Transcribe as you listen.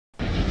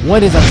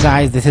What is up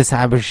guys, this is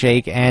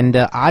Cybershek and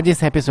आज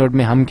इस episode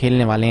में हम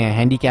खेलने वाले हैं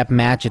handicap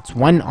match. It's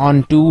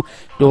 1-on-2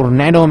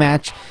 tornado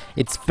match.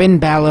 It's Finn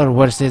Balor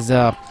versus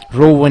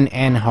Rowan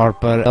and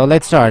Harper.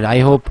 Let's start. I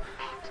hope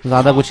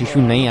ज़्यादा कुछ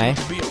इशू नहीं आए.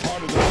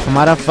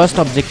 हमारा first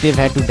objective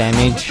है to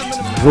damage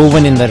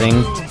Rowan in the ring.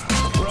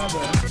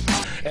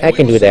 I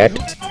can do that.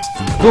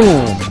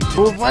 Boom.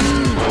 Rowan.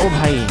 Oh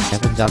भाई,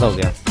 कुछ ज़्यादा हो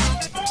गया.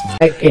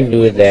 I can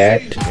do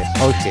that.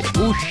 Oh shit.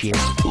 Oh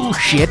shit. Oh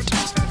shit.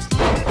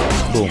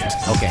 Boom.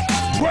 Okay.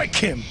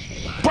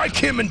 Break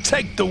him and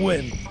take the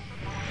win.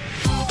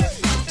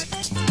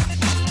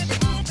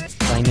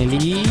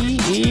 Finally,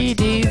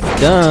 it is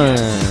done.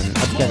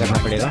 अब क्या करना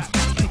पड़ेगा?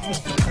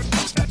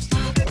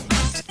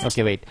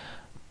 Okay, wait.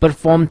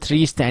 Perform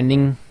 3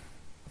 standing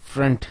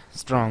front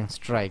strong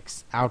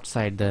strikes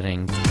outside the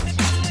ring.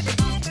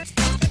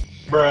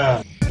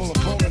 Bruh. Full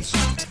opponents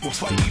will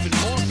fight even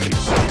more.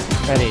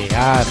 अरे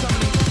यार.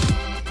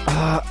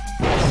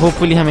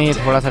 Hopefully हमें ये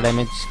थोड़ा सा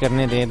डैमेज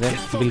करने दे इधर.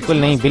 बिल्कुल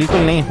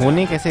नहीं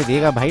होने कैसे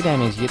देगा भाई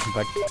डैमेज ये,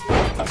 बट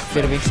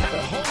फिर भी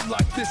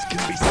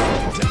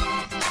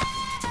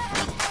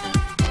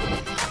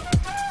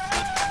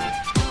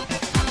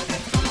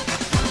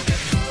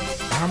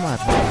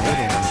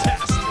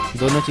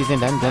दोनों चीजें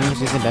डन.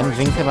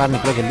 रिंग से बाहर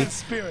निकलो जल्दी.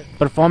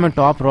 Perform a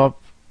top रॉप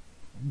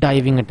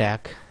diving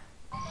attack.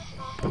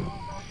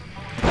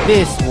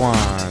 This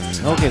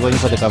one. Okay, going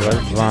for the cover.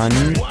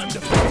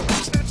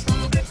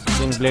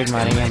 1 blade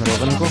मारेंगे हम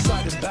रोगन को.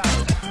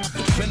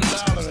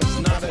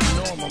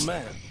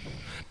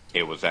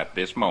 It was at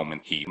this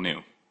moment he knew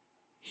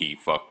he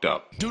fucked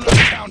up. Do not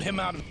count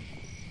him out.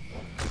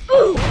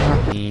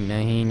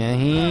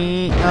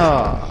 नहीं.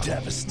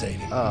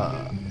 Devastating.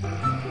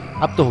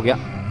 अब तो हो गया.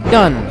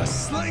 Done. A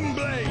sling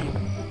blade.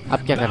 अब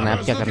क्या करना है?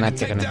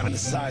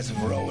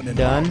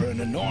 Done.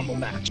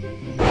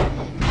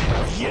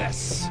 Yes,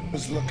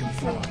 was looking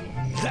for.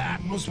 That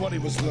was what he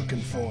was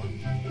looking for.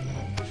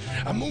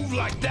 A move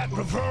like that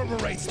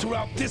reverberates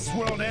throughout this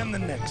world and the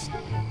next.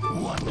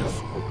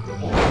 Wonderful.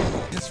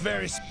 It's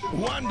very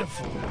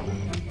wonderful.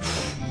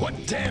 What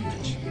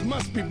damage? It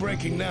must be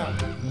breaking now.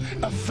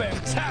 A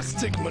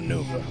fantastic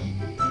maneuver.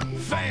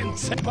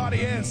 Fantastic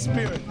body and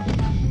spirit.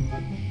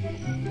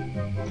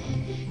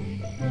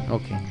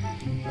 Okay.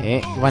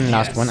 Hey, one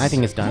last one. I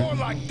think it's done. More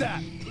like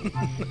that.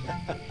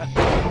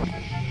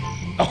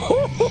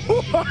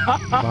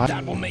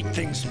 That will make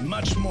things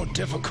much more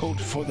difficult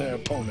for their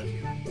opponent.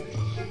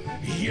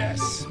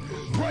 Yes,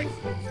 break.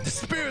 The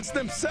spirits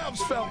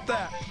themselves felt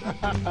that.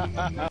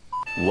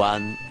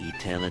 One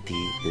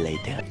eternity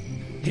later.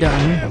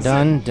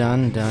 Done.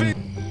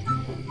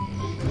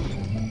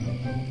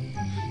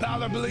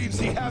 Balor believes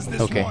he has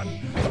this Okay. one.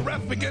 The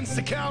ref begins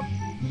to count.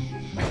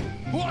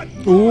 One.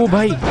 Oh,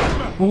 bhai.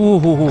 Oh.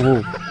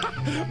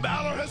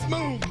 Balor has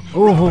moved.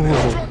 Oh.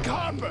 Struck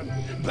Harper.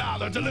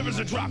 Balor delivers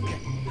a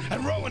dropkick.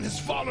 And Rowan has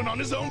fallen on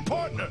his own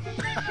partner.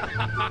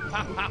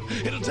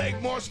 It'll take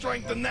more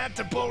strength than that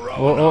to pull Rowan.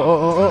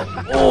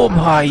 Oh,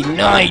 bhai.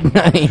 Nice.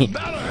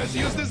 Balor has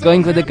used his Going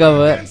own for the weapon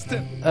cover. against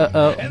him.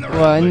 And the ref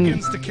 1,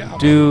 begins to count.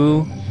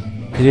 2,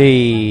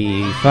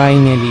 3.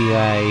 Finally,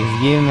 guys.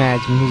 ये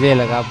match मुझे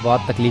लगा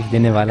बहुत तकलीफ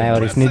देने वाला है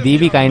और इसने दी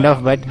भी kind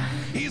of, but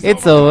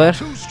it's over.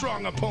 Two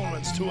strong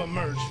opponents to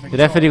emerge victorious.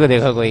 Referee को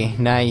देखा कोई.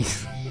 Nice.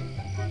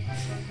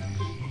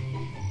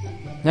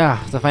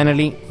 So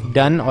finally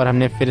done और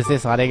हमने फिर से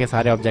सारे के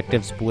सारे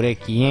objectives पूरे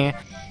किए हैं.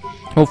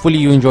 Hopefully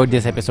you enjoyed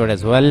this episode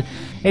as well.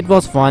 It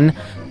was fun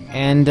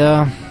and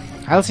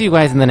I'll see you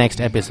guys in the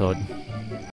next episode.